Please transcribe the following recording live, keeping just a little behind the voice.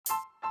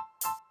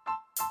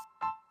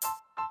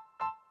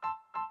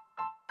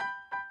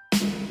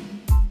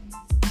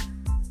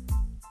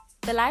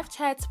The Life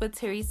Chats with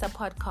Theresa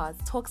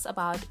podcast talks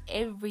about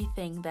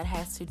everything that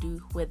has to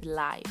do with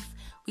life.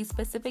 We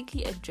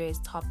specifically address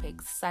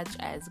topics such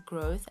as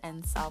growth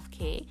and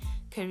self-care,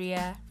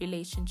 career,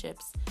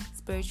 relationships,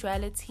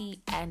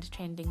 spirituality, and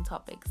trending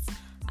topics.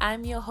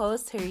 I'm your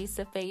host,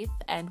 Theresa Faith,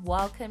 and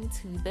welcome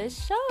to the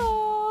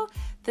show.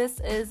 This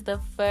is the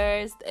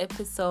first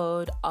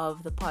episode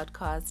of the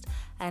podcast,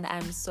 and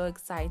I'm so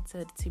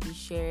excited to be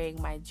sharing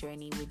my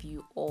journey with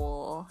you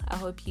all. I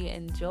hope you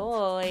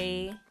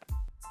enjoy.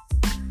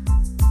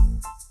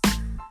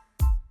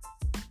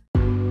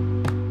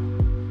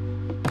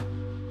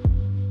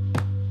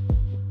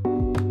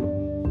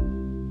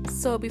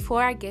 So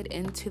before I get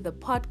into the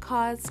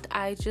podcast,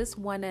 I just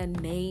want to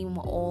name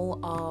all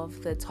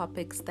of the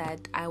topics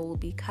that I will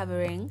be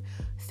covering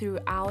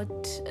throughout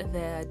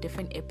the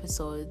different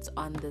episodes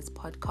on this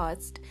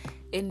podcast.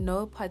 In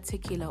no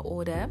particular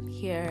order,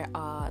 here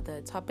are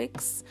the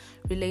topics: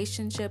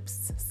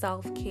 relationships,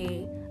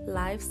 self-care,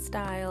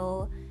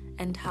 lifestyle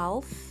and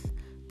health,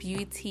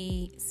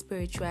 beauty,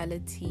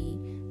 spirituality,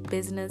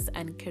 business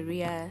and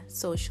career,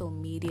 social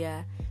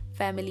media,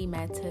 family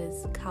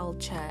matters,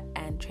 culture,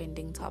 and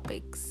trending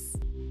topics.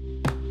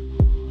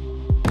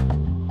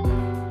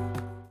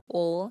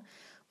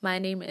 My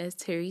name is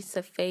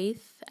Theresa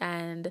Faith,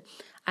 and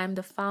I'm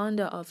the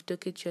founder of Do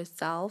It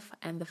Yourself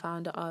and the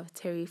founder of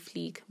Terry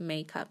Fleek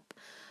Makeup.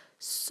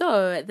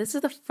 So this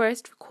is the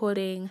first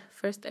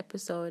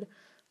episode,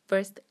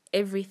 first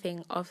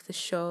everything of the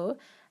show,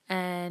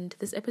 and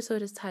this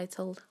episode is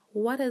titled,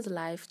 What is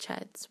Life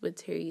Chats with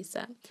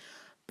Theresa?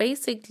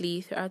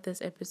 Basically, throughout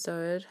this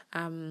episode,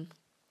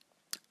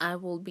 I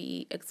will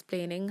be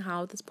explaining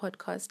how this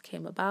podcast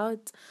came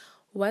about,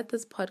 what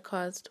this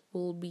podcast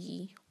will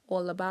be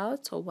all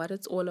about, or what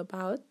it's all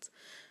about,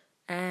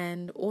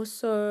 and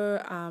also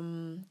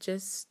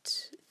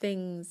just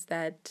things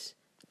that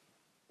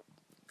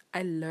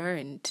I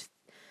learned,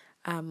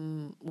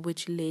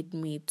 which led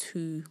me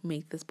to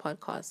make this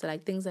podcast. So,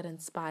 like, things that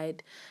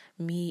inspired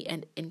me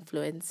and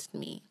influenced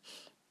me.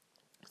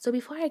 So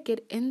before I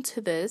get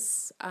into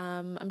this,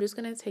 I'm just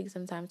going to take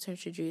some time to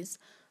introduce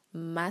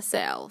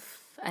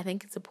myself. I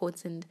think it's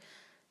important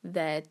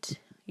that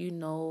you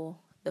know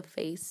the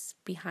face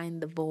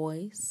behind the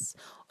voice,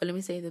 or let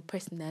me say the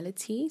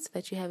personality, so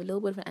that you have a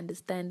little bit of an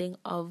understanding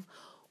of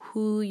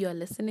who you're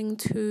listening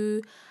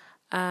to.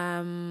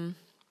 My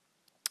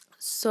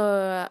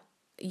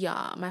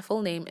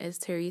full name is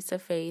Theresa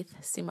Faith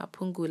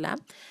Simapungula,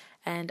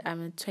 and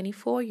I'm a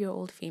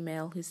 24-year-old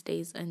female who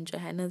stays in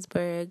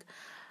Johannesburg.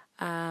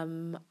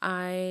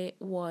 I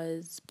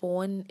was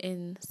born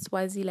in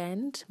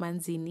Swaziland,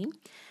 Manzini,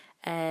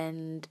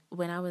 and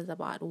when I was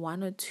about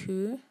 1 or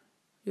 2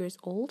 years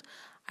old,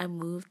 I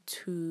moved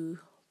to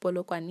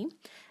Polokwane,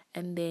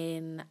 and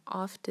then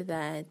after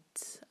that,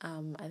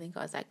 I think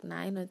I was like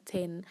 9 or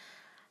 10,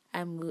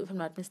 I moved, if I'm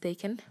not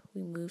mistaken,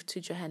 we moved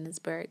to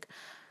Johannesburg.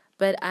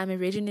 But I'm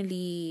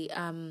originally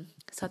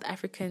South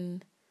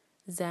African,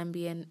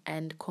 Zambian,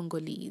 and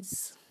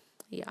Congolese.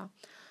 Yeah.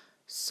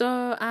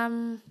 So,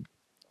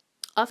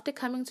 after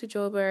coming to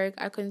Joburg,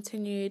 I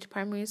continued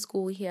primary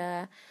school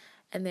here,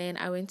 and then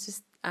I went to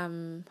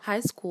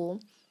high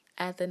school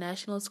at the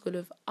National School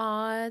of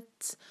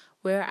Art,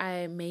 where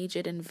I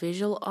majored in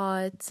visual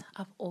art.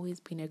 I've always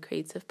been a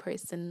creative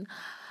person.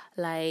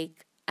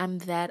 Like, I'm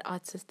that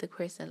artistic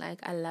person. Like,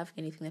 I love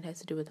anything that has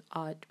to do with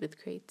art,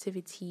 with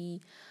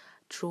creativity,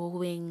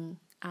 drawing,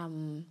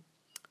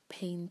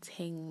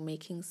 painting,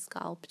 making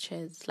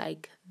sculptures.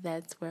 Like,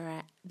 that's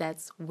where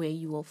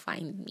you will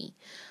find me,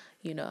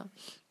 you know.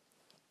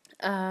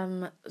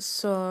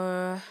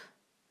 So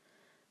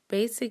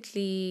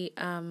basically,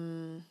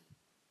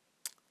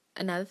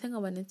 another thing I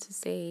wanted to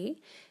say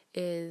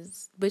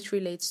is, which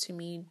relates to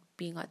me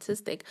being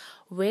autistic.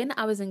 When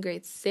I was in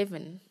grade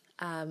 7,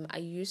 I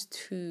used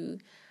to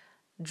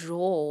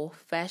draw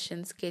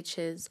fashion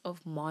sketches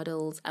of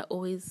models. I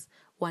always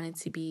wanted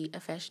to be a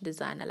fashion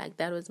designer. Like,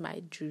 that was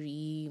my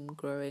dream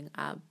growing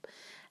up.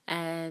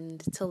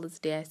 And till this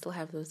day, I still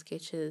have those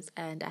sketches,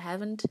 and I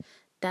haven't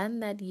done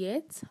that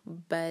yet,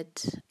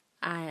 but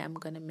I am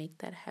going to make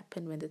that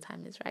happen when the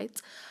time is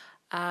right.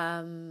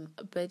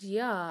 But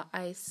yeah,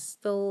 I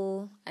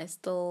still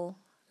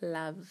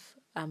love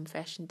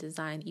fashion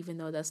design, even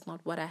though that's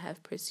not what I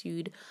have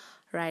pursued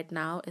right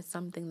now. It's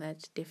something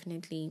that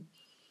definitely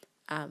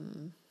I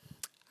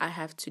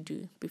have to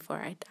do before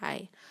I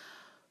die.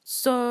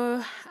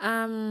 So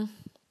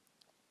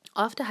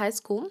after high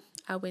school,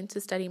 I went to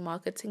study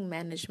marketing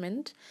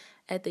management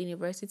at the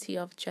University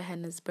of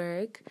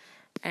Johannesburg,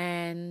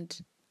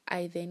 and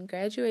I then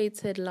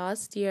graduated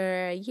last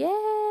year.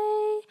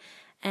 Yay!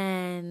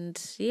 And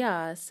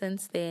yeah,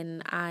 since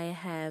then I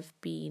have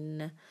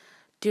been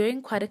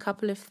doing quite a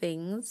couple of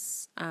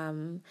things.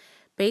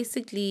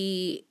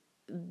 Basically,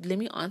 let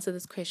me answer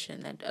this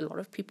question that a lot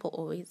of people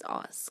always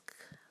ask.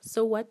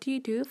 So what do you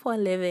do for a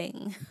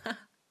living?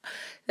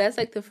 That's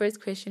like the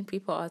first question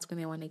people ask when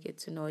they want to get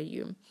to know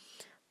you.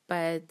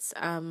 But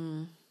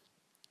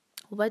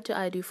what do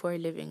I do for a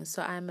living?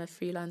 So I'm a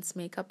freelance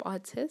makeup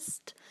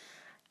artist.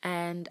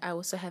 And I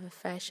also have a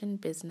fashion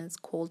business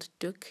called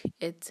Duke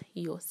It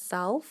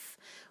Yourself,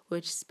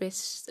 which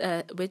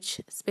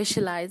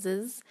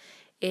specializes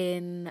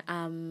in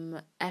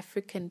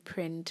African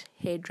print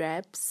head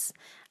wraps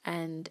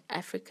and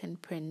African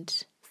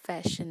print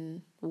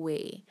fashion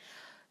wear.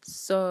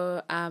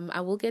 So I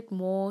will get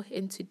more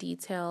into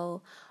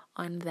detail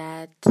on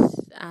that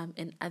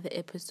in other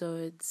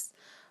episodes.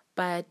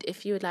 But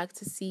if you would like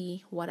to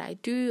see what I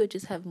do or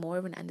just have more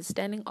of an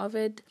understanding of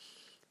it,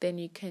 then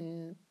you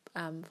can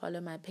follow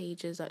my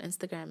pages on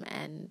Instagram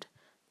and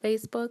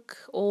Facebook.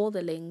 All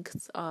the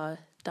links are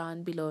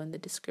down below in the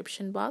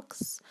description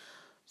box.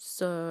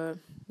 So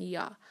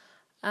yeah.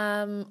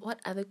 What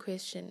other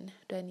question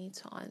do I need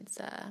to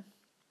answer?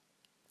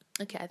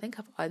 Okay, I think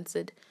I've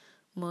answered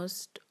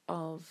most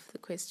of the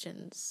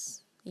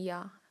questions.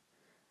 Yeah,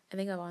 I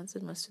think I've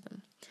answered most of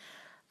them.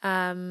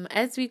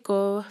 As we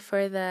go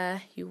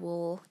further, you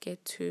will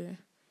get to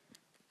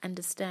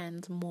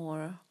understand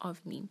more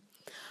of me.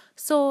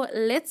 So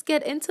let's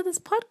get into this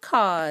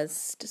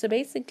podcast. So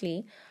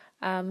basically,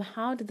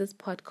 how did this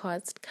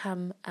podcast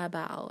come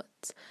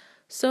about?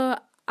 So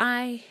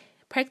I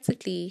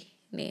practically,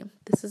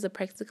 this is a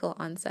practical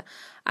answer.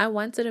 I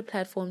wanted a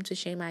platform to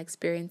share my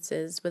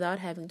experiences without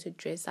having to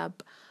dress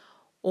up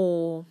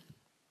or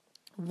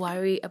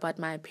worry about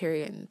my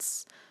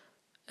appearance.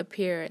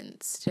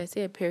 Did I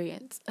say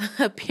appearance?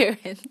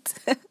 Appearance.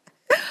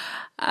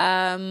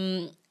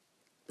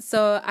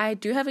 So I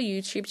do have a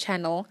YouTube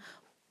channel,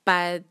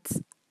 but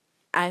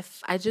I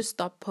just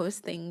stopped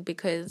posting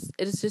because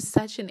it is just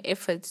such an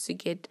effort to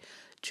get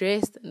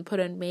dressed and put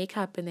on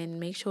makeup and then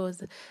make sure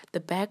the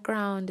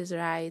background is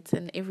right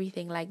and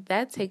everything like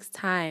that takes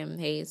time.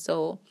 Hey,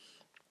 so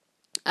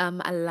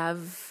I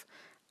love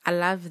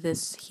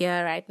this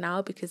here right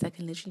now because I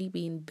can literally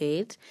be in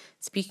bed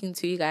speaking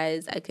to you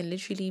guys. I can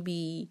literally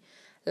be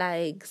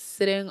like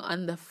sitting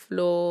on the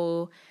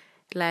floor.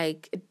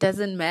 Like, it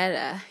doesn't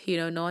matter,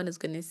 no one is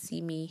going to see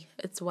me.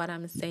 It's what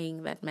I'm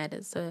saying that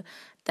matters. So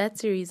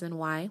that's the reason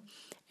why.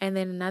 And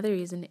then another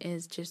reason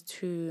is just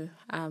to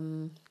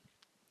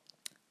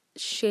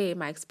share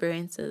my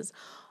experiences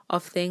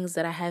of things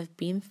that I have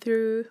been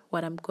through,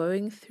 what I'm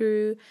going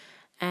through,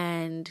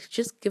 and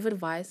just give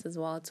advice as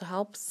well to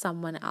help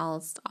someone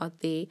else out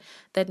there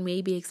that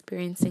may be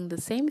experiencing the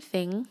same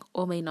thing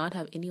or may not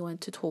have anyone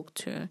to talk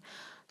to.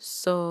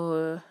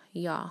 So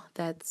yeah,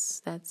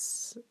 that's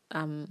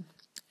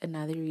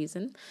another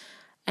reason.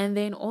 And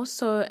then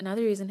also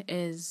another reason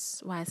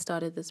is why I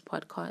started this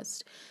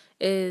podcast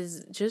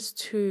is just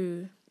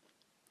to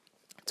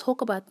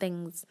talk about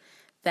things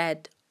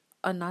that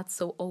are not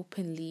so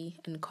openly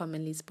and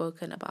commonly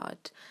spoken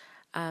about.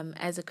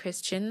 As a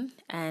Christian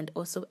and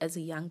also as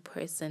a young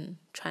person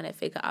trying to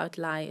figure out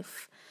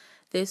life,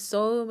 there's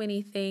so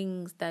many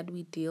things that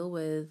we deal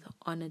with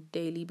on a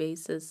daily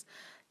basis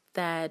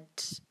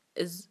that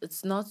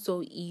it's not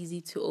so easy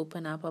to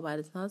open up about.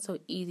 It's not so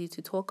easy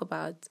to talk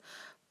about.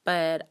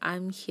 But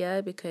I'm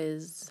here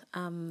because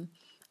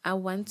I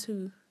want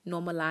to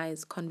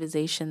normalize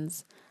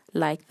conversations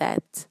like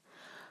that.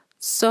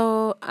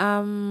 So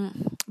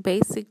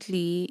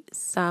basically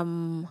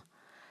some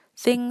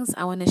things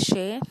I want to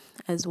share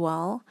as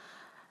well.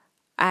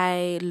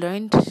 I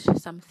learned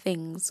some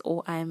things,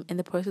 or I'm in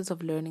the process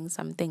of learning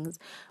some things,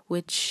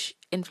 which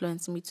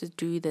influenced me to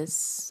do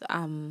this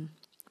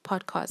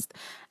podcast.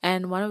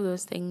 And one of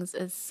those things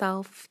is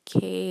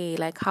self-care,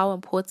 like how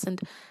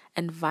important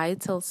and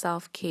vital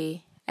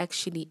self-care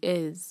actually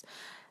is.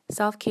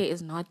 Self-care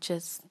is not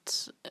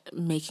just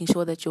making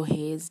sure that your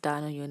hair is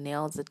done or your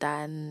nails are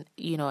done,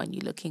 and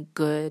you're looking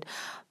good,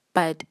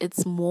 but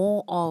it's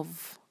more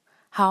of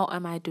how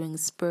am I doing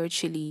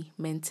spiritually,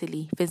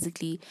 mentally,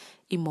 physically,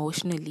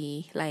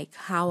 emotionally? Like,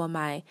 how am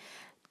I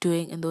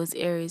doing in those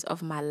areas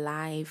of my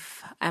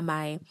life? Am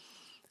I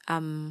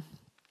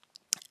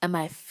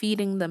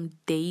feeding them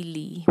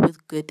daily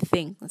with good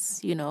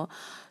things?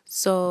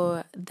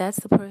 So that's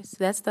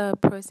the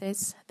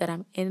process that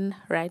I'm in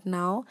right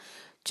now.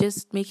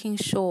 Just making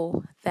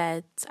sure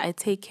that I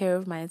take care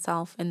of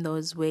myself in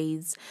those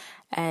ways,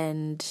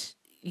 and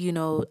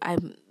I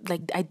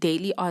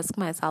daily ask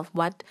myself,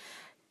 what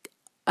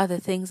are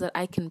the things that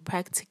I can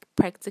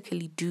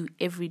practically do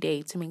every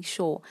day to make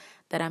sure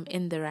that I'm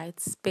in the right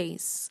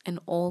space in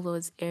all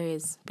those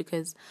areas,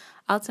 because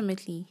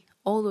ultimately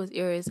all those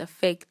areas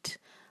affect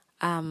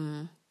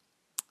how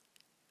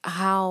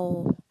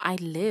I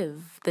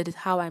live, that is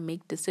how I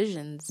make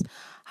decisions,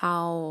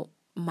 how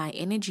my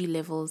energy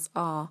levels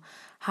are,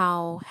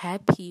 how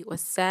happy or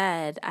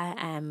sad I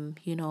am.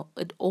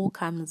 It all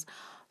comes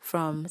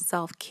from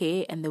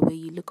self-care and the way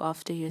you look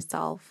after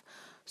yourself.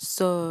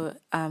 So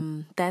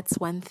that's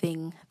one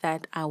thing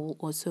that I will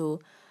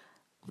also,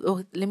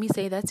 let me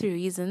say that's the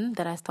reason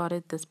that I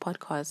started this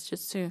podcast,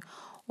 just to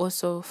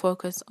also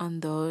focus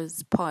on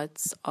those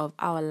parts of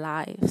our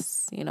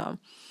lives,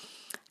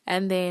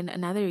 And then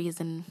another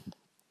reason,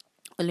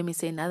 or let me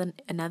say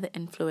another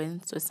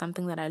influence or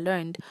something that I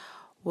learned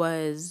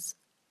was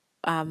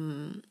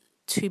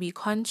to be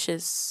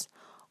conscious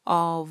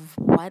of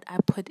what I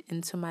put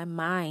into my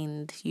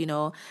mind.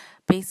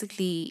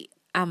 Basically,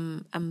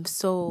 I'm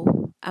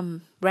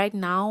right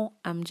now,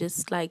 I'm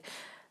just like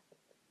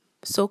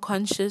so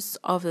conscious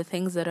of the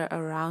things that are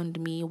around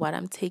me, what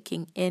I'm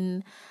taking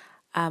in,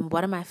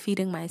 what am I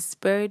feeding my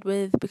spirit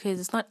with, because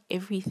it's not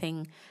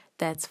everything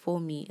that's for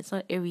me. It's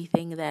not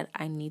everything that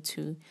I need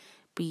to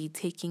be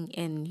taking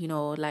in,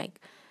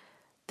 like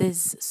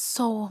there's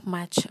so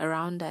much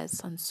around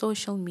us on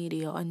social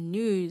media, on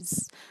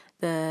news,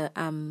 the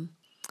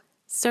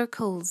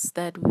circles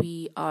that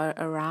we are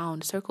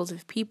around, circles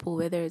of people,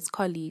 whether it's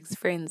colleagues,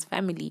 friends,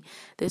 family.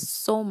 There's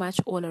so much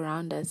all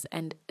around us,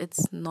 and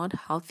it's not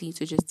healthy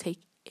to just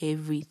take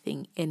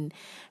everything in,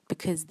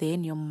 because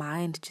then your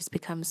mind just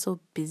becomes so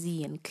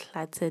busy and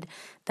cluttered.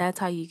 That's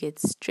how you get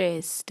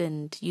stressed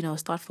and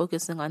start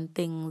focusing on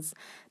things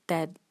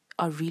that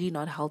are really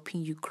not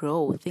helping you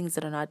grow, things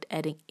that are not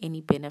adding any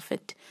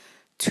benefit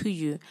to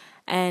you.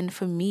 And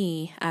for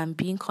me,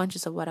 being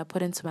conscious of what I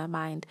put into my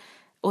mind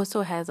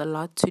also has a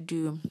lot to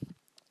do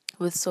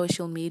with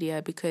social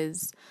media,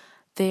 because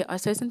there are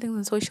certain things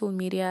in social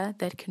media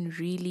that can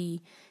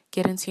really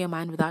get into your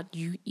mind without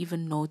you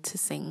even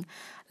noticing.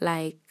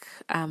 Like,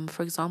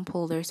 for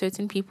example, there are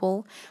certain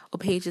people or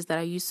pages that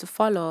I used to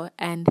follow,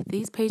 and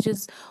these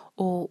pages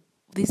or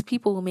these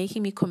people were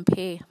making me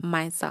compare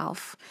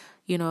myself,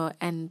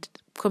 and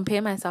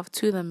compare myself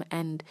to them,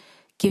 and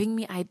giving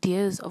me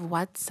ideas of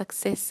what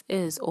success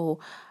is, or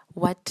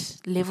what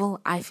level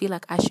I feel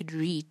like I should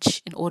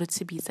reach in order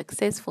to be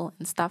successful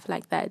and stuff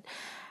like that.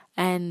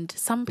 And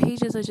some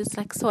pages are just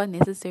like so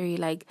unnecessary.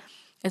 Like,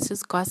 it's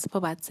just gossip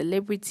about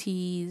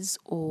celebrities,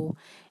 or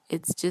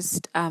it's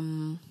just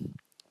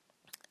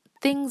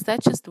things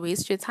that just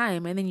waste your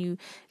time, and then you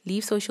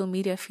leave social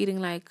media feeling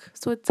like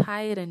so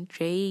tired and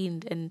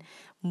drained and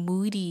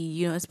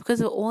moody. It's because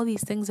of all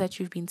these things that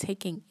you've been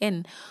taking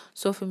in.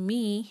 So for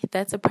me,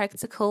 that's a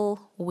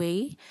practical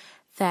way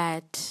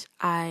that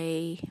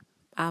I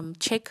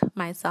check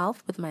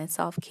myself with my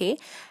self-care.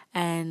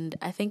 And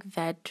I think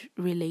that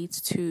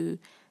relates to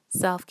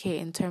self-care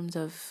in terms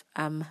of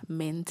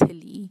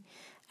mentally,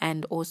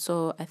 and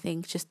also I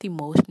think just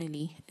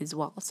emotionally as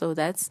well. So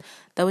that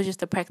was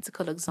just a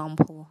practical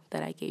example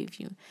that I gave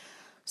you.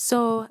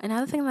 So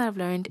another thing that I've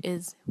learned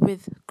is,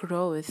 with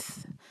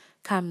growth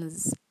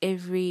comes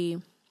let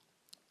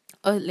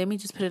me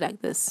just put it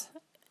like this.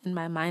 In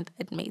my mind,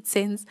 it made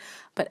sense,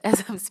 but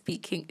as I'm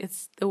speaking,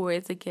 the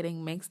words are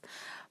getting mixed.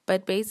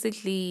 But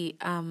basically,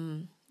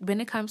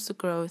 when it comes to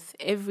growth,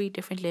 every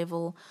different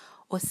level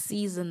or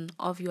season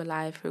of your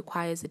life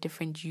requires a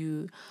different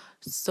you.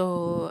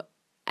 So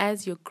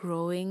as you're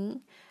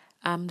growing,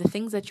 the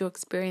things that you're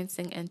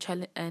experiencing and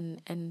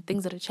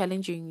things that are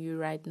challenging you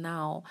right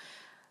now,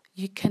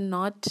 you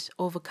cannot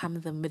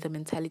overcome them with the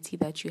mentality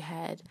that you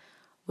had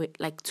with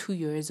like 2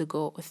 years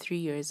ago or 3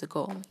 years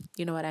ago.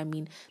 You know what I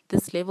mean?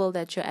 This level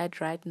that you're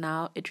at right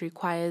now, it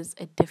requires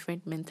a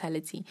different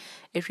mentality.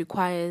 It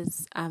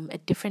requires a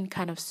different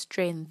kind of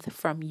strength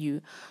from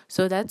you.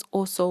 So that's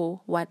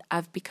also what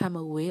I've become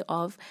aware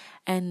of.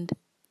 And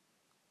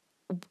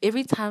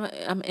every time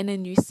I'm in a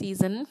new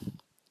season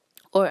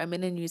or I'm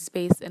in a new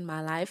space in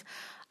my life,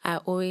 I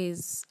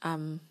always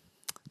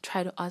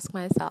try to ask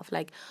myself,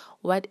 like,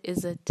 what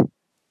is it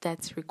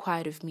that's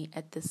required of me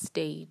at this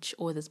stage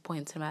or this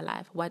point in my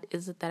life? What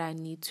is it that I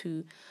need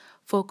to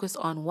focus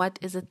on? What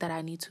is it that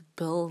I need to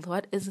build?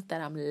 What is it that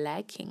I'm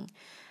lacking,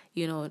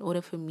 in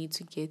order for me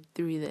to get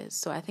through this?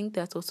 So I think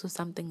that's also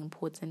something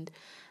important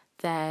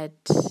that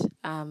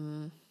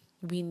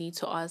we need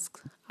to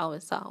ask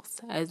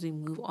ourselves as we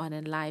move on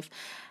in life.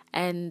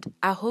 And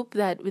I hope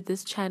that with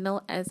this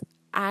channel, as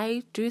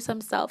I do some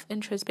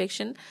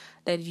self-introspection,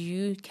 that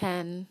you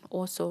can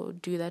also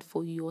do that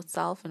for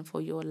yourself and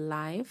for your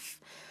life.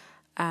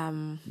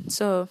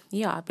 So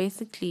yeah,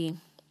 basically,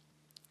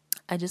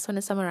 I just want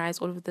to summarize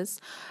all of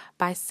this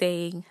by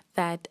saying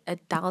that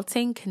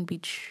adulting can be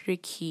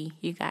tricky,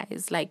 you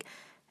guys. Like,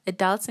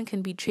 adulting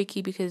can be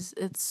tricky because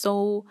it's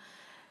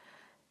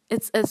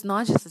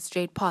not just a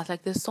straight path.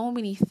 Like, there's so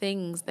many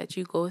things that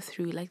you go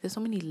through. Like, there's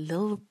so many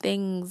little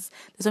things.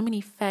 There's so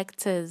many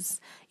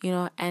factors,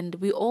 and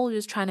we all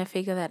just trying to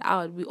figure that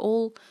out. We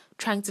all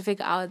trying to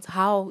figure out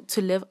how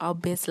to live our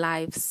best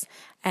lives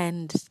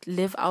and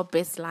live our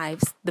best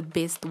lives the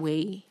best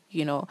way,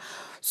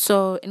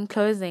 So in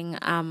closing,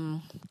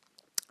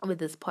 with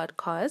this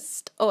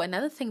podcast. Oh,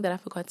 another thing that I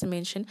forgot to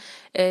mention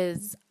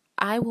is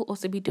I will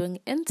also be doing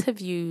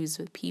interviews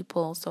with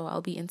people. So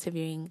I'll be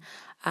interviewing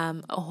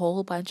a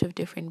whole bunch of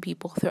different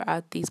people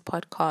throughout these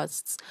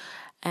podcasts.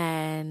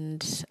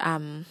 And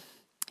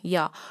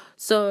yeah.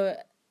 So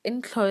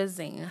in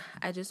closing,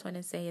 I just want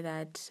to say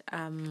that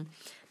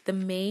the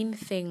main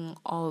thing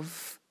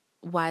of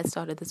why I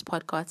started this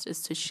podcast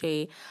is to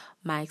share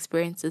my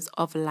experiences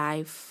of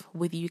life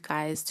with you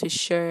guys, to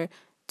share,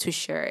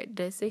 did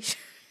I say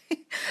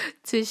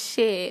to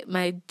share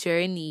my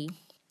journey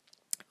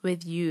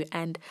with you.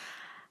 And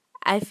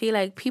I feel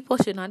like people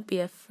should not be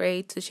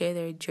afraid to share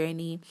their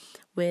journey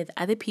with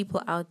other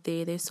people out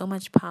there. There's so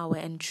much power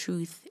and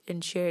truth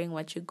in sharing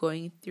what you're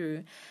going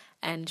through.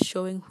 and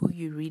showing who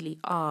you really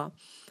are.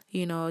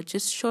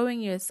 Just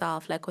showing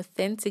yourself like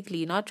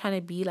authentically, not trying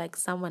to be like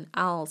someone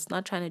else,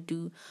 not trying to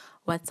do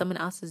what someone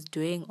else is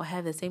doing or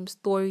have the same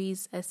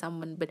stories as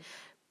someone, but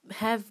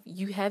have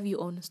your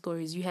own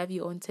stories, you have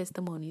your own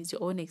testimonies,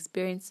 your own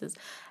experiences,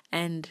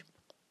 and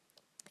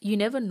you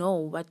never know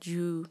what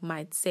you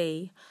might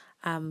say.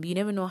 You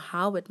never know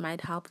how it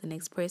might help the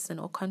next person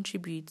or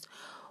contribute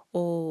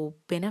or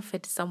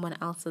benefit someone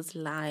else's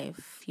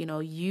life.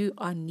 You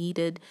are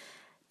needed,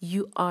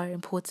 you are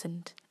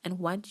important, and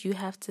what you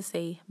have to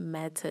say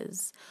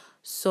matters.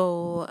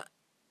 So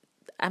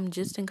I'm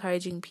just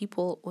encouraging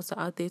people also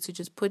out there to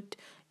just put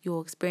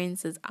your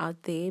experiences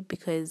out there,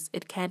 because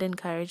it can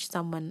encourage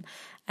someone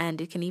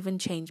and it can even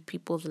change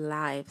people's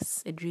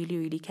lives. It really,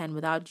 really can,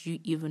 without you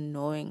even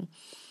knowing.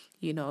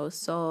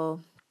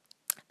 So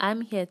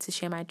I'm here to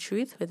share my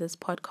truth with this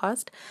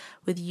podcast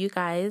with you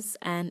guys,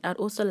 and I'd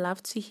also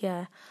love to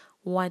hear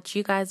what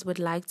you guys would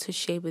like to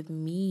share with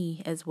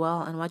me as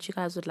well, and what you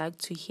guys would like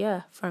to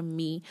hear from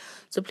me.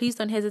 So please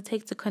don't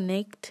hesitate to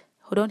connect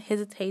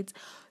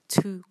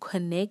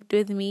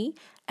with me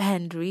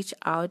and reach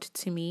out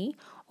to me.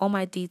 All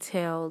my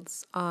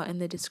details are in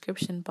the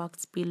description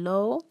box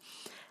below.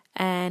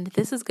 And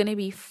this is going to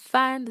be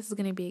fun. This is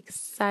going to be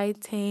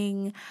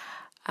exciting.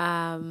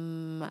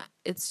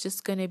 It's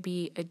just going to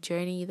be a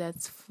journey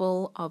that's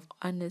full of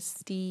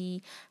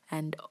honesty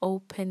and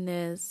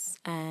openness,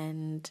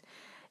 and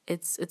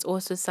it's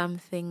also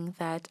something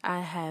that I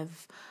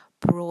have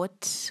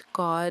brought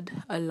God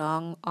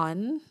along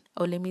on,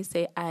 or let me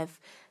say I've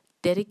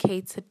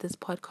dedicated this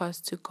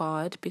podcast to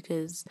God,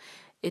 because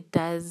it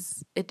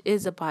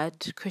is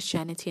about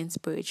Christianity and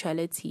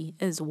spirituality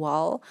as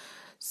well.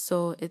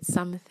 So it's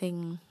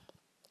something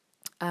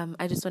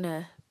I just want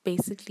to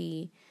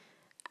basically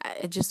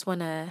I just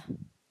want to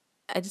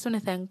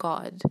thank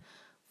God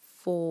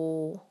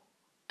for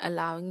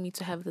allowing me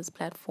to have this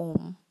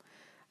platform.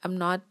 I'm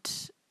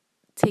not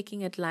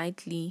taking it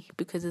lightly,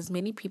 because there's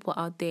many people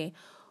out there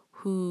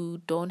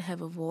who don't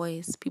have a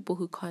voice, people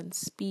who can't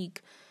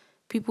speak,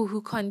 people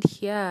who can't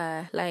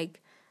hear.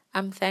 Like,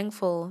 I'm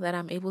thankful that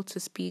I'm able to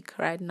speak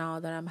right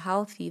now, that I'm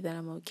healthy, that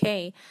I'm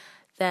okay,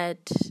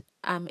 that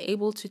I'm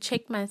able to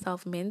check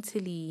myself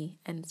mentally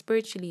and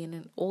spiritually, and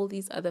in all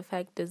these other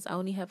factors. I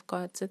only have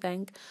God to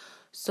thank.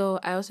 So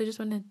I also just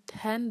want to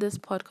hand this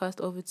podcast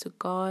over to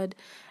God,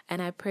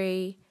 and I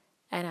pray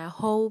and I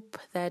hope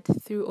that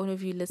through all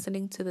of you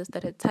listening to this,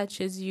 that it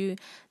touches you,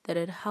 that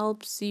it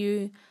helps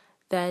you,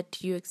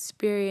 that you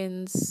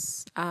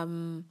experience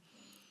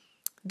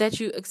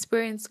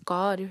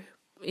God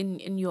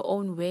in your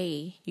own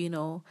way,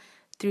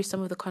 through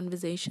some of the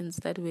conversations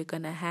that we're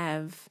gonna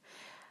have.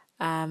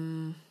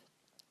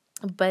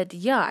 But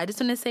yeah, I just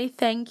want to say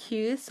thank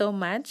you so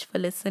much for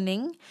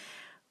listening.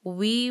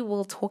 We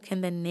will talk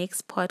in the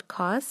next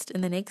podcast,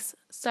 in the next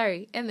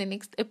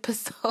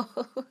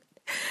episode.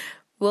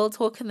 We'll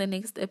talk in the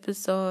next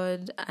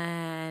episode,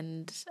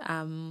 and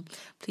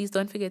please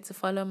don't forget to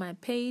follow my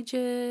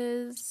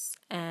pages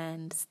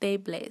and stay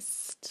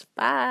blessed.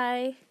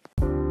 Bye.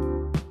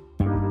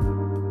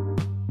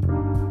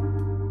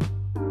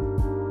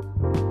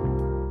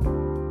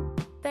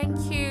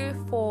 Thank you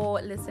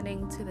for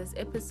listening to this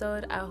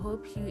episode. I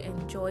hope you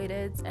enjoyed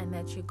it and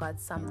that you got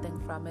something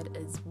from it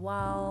as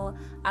well.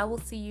 I will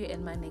see you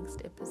in my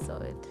next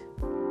episode.